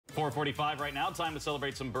4:45 right now. Time to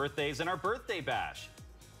celebrate some birthdays in our birthday bash.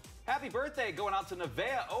 Happy birthday going out to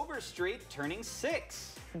Nevaeh Overstreet, turning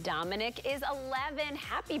 6. Dominic is 11.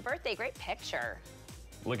 Happy birthday. Great picture.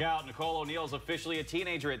 Look out, Nicole O'Neill's officially a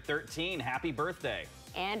teenager at 13. Happy birthday.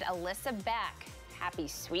 And Alyssa Beck. Happy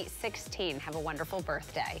sweet 16. Have a wonderful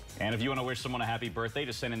birthday. And if you want to wish someone a happy birthday,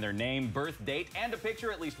 just send in their name, birth date, and a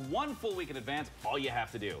picture at least one full week in advance. All you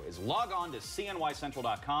have to do is log on to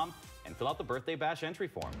cnycentral.com and fill out the birthday bash entry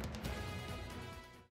form.